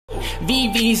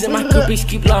VVs and my groupies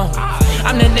keep long.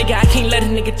 I'm the nigga, I can't let a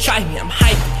nigga try me. I'm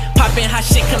hyped, poppin' hot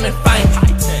shit, come and find me.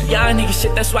 Y'all nigga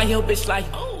shit, that's why your bitch like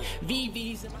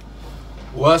VVs and my...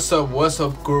 What's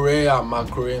up Korea, my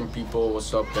Korean people,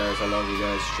 what's up guys, I love you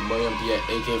guys. It's your boy MP,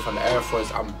 aka from the Air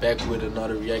Force. I'm back with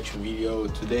another reaction video.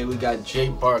 Today we got J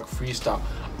Park Freestyle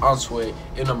on Sway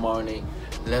in the morning.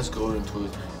 Let's go into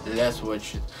it, let's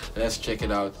watch it, let's check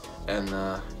it out, and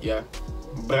yeah.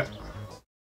 But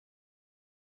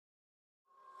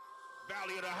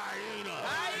Valley of the Hyena.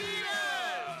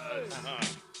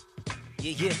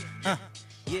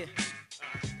 Yeah.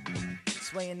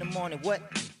 Sway in the morning, what?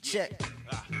 Check.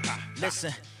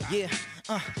 Listen, yeah.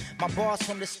 My bars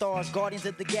from the stars, guardians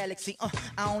of the galaxy.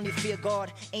 I only fear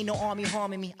God, ain't no army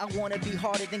harming me. I wanna be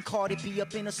harder than Cardi B,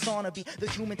 up in a sauna be the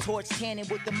Human Torch tanning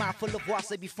with the mouth full of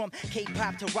wasabi. From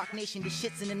K-pop to Rock Nation, this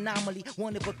shit's an anomaly.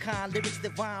 One of a kind, lyrics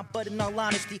divine, but in all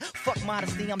honesty, fuck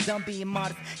modesty, I'm done being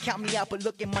modest. Count me out, but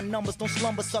look at my numbers, don't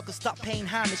slumber, sucker, stop paying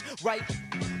homage, right?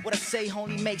 What I say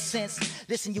only makes sense.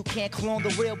 Listen, you can't clone the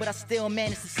real, but I still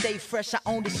manage to stay fresh. I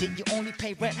own this shit, you only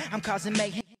pay rent, I'm causing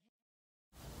mayhem.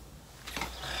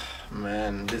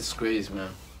 man, this is crazy, man.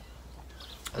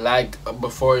 Like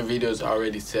before the videos, I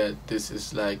already said this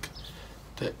is like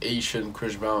the Asian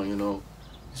Chris Brown, you know.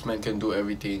 This man can do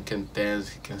everything. He can dance,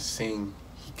 he can sing,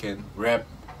 he can rap.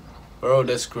 Bro,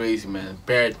 that's crazy, man.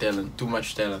 Bare talent, too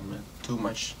much talent, man. Too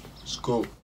much. Let's go.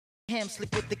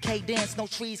 Slick with the K-dance, no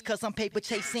trees, cause I'm paper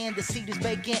chasing, the seed is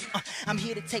vacant. I'm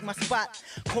here to take my spot,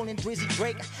 calling Drizzy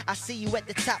Drake, I see you at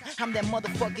the top. I'm that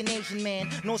motherfucking Asian man,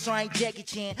 no sir, I ain't Jackie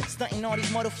Chan, stunting all these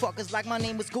motherfuckers like my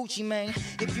name was Gucci, man.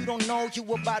 If you don't know, you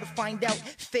about to find out.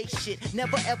 Fake shit,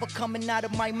 never ever coming out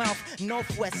of my mouth.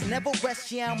 Northwest, never rest,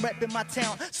 yeah, I'm repping my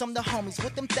town. Some of the homies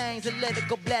with them things and let it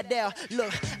go blad out.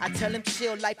 Look, I tell them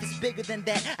chill, life is bigger than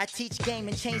that. I teach game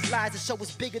and change lives, the show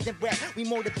is bigger than rap. We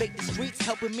motivate the streets,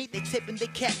 helping me, they tipping they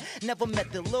cap. Never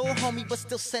met the little homie, but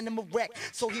still send him a wreck.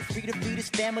 So he free to feed his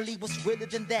family. What's realer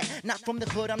than that? Not from the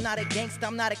hood, I'm not a gangster,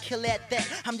 I'm not a killer at that.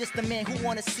 I'm just a man who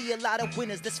wanna see a lot of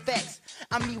winners, that's facts.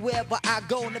 I'm me wherever I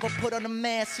go, never put on a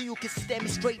mask, so you can stare me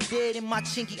straight dead in my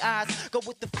chinky eyes. Go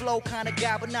with the flow kind of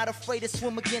guy, but not afraid to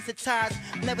swim against the tides.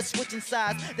 Never switching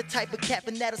sides, the type of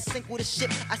captain that'll sink with a ship.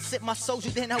 I sip my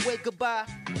soldier, then I wave goodbye.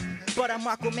 But I'm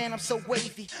Aquaman, I'm so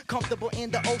wavy, comfortable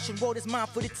in the ocean, road is mine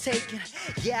for the taking.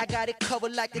 Yeah, I got it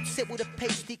covered like a tip with a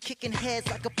pasty, kicking heads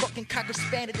like a fucking cocker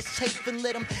spaniel that's chafing.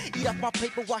 Let them eat off my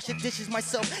paper, wash the dishes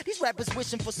myself. These rappers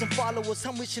wishing for some followers,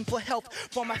 I'm wishing for health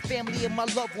for my family and my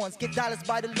loved ones. Get dollars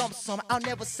by the lump sum, I'll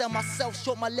never sell myself,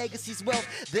 short my legacy's wealth.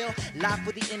 They'll lie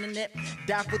for the internet,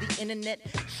 die for the internet,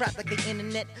 trapped like the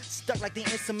internet, stuck like the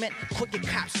instrument. Crooked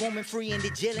cops roaming free and they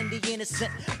jailing the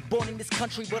innocent. Born in this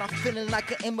country, but I'm feeling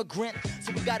like an immigrant.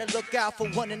 So we gotta look out for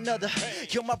one another.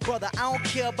 You're my brother, I don't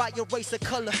care about your race or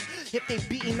color. If they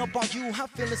beating up on you, I'm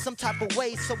feeling some type of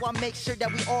way. So I make sure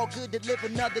that we all good to live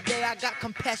another day. I got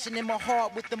compassion in my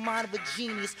heart with the mind of a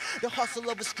genius. The hustle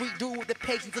of a street dude with the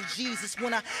patience of Jesus.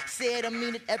 When I said I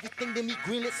mean it, everything to me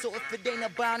greenlit. So if it ain't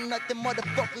about nothing,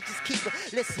 motherfucker, just keep it.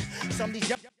 Listen, some of these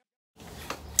young...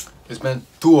 This man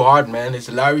too hard, man. His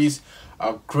lyrics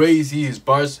are crazy, his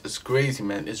bars is crazy,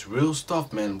 man. It's real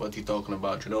stuff, man, what he talking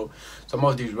about, you know. Some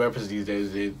of these rappers these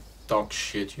days, they talk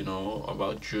shit, you know,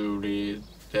 about jewelry,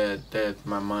 that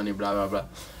my money, blah blah blah,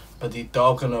 but he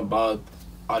talking about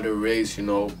other race, you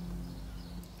know.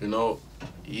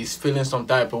 He's feeling some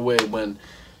type of way when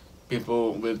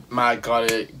people with my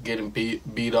color getting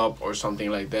beat up or something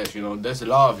like that, you know. That's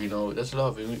love, you know. That's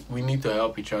love. We need to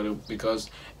help each other, because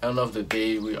at the end of the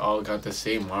day, we all got the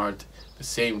same heart, the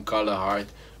same color heart.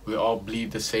 We all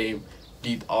bleed the same,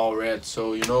 bleed all red.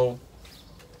 So, you know,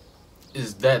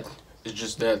 it's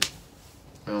just that.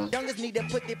 Youngers need to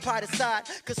put their pride aside,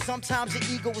 cause sometimes your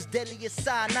ego is deadly as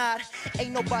cyanide.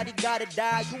 Ain't nobody gotta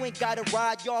die, you ain't gotta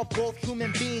ride. Y'all both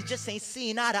human beings, just ain't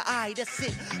seeing eye to eye, that's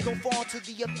it. Don't fall into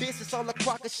the abyss, it's all a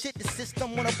crock of shit. The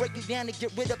system wanna break you down and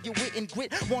get rid of your wit and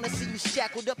grit. Wanna see you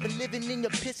shackled up and living in your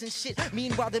piss and shit.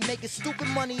 Meanwhile they're making stupid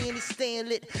money and it's staying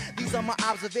lit. These are my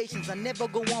observations, I never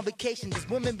go on vacation. These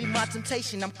women be my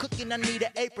temptation, I'm cooking, I need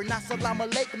an apron. Assalamu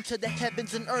alaikum to the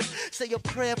heavens and earth. Say a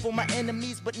prayer for my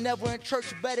enemies, but never in church.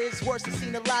 Better is worse, I've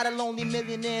seen a lot of lonely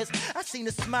millionaires. I seen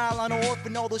a smile on an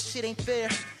orphan, all this shit ain't fair.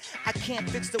 I can't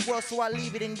fix the world, so I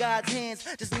leave it in God's hands.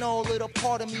 Just know a little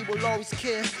part of me will always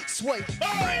care. Sway. That's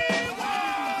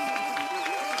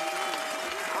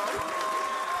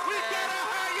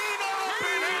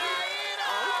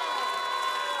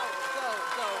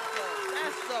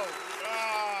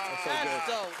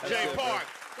dope. J Park.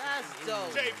 That's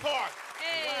dope. J Park.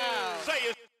 Wow. Say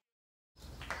it.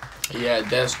 Yeah,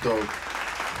 that's dope.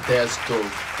 That's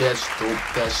dope. That's dope.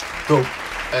 That's dope.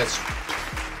 That's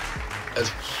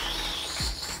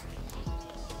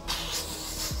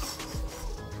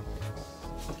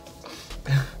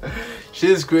shit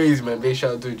is crazy, man. Big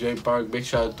shout out to J Park. Big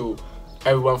shout out to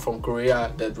everyone from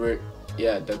Korea that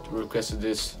requested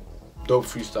this dope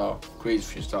freestyle,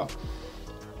 crazy freestyle.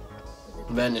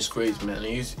 Man is crazy, man.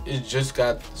 He's just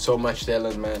got so much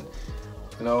talent, man.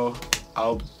 You know, I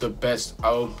hope the best. I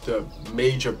hope the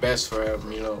major best for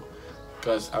him. You know,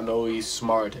 because I know he's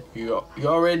smart. You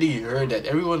already heard that.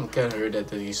 Everyone can hear that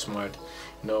he's smart.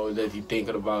 You know, that he's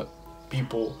thinking about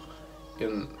people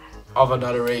of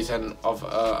another race and of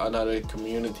another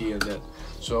community and that.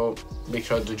 So big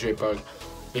shout out to J Park.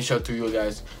 Big shout out to you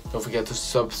guys. Don't forget to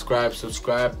subscribe.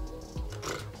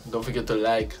 Don't forget to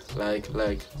like.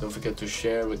 Don't forget to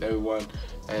share with everyone.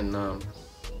 And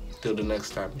till the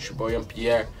next time, it's your boy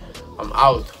Pierre. I'm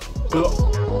out.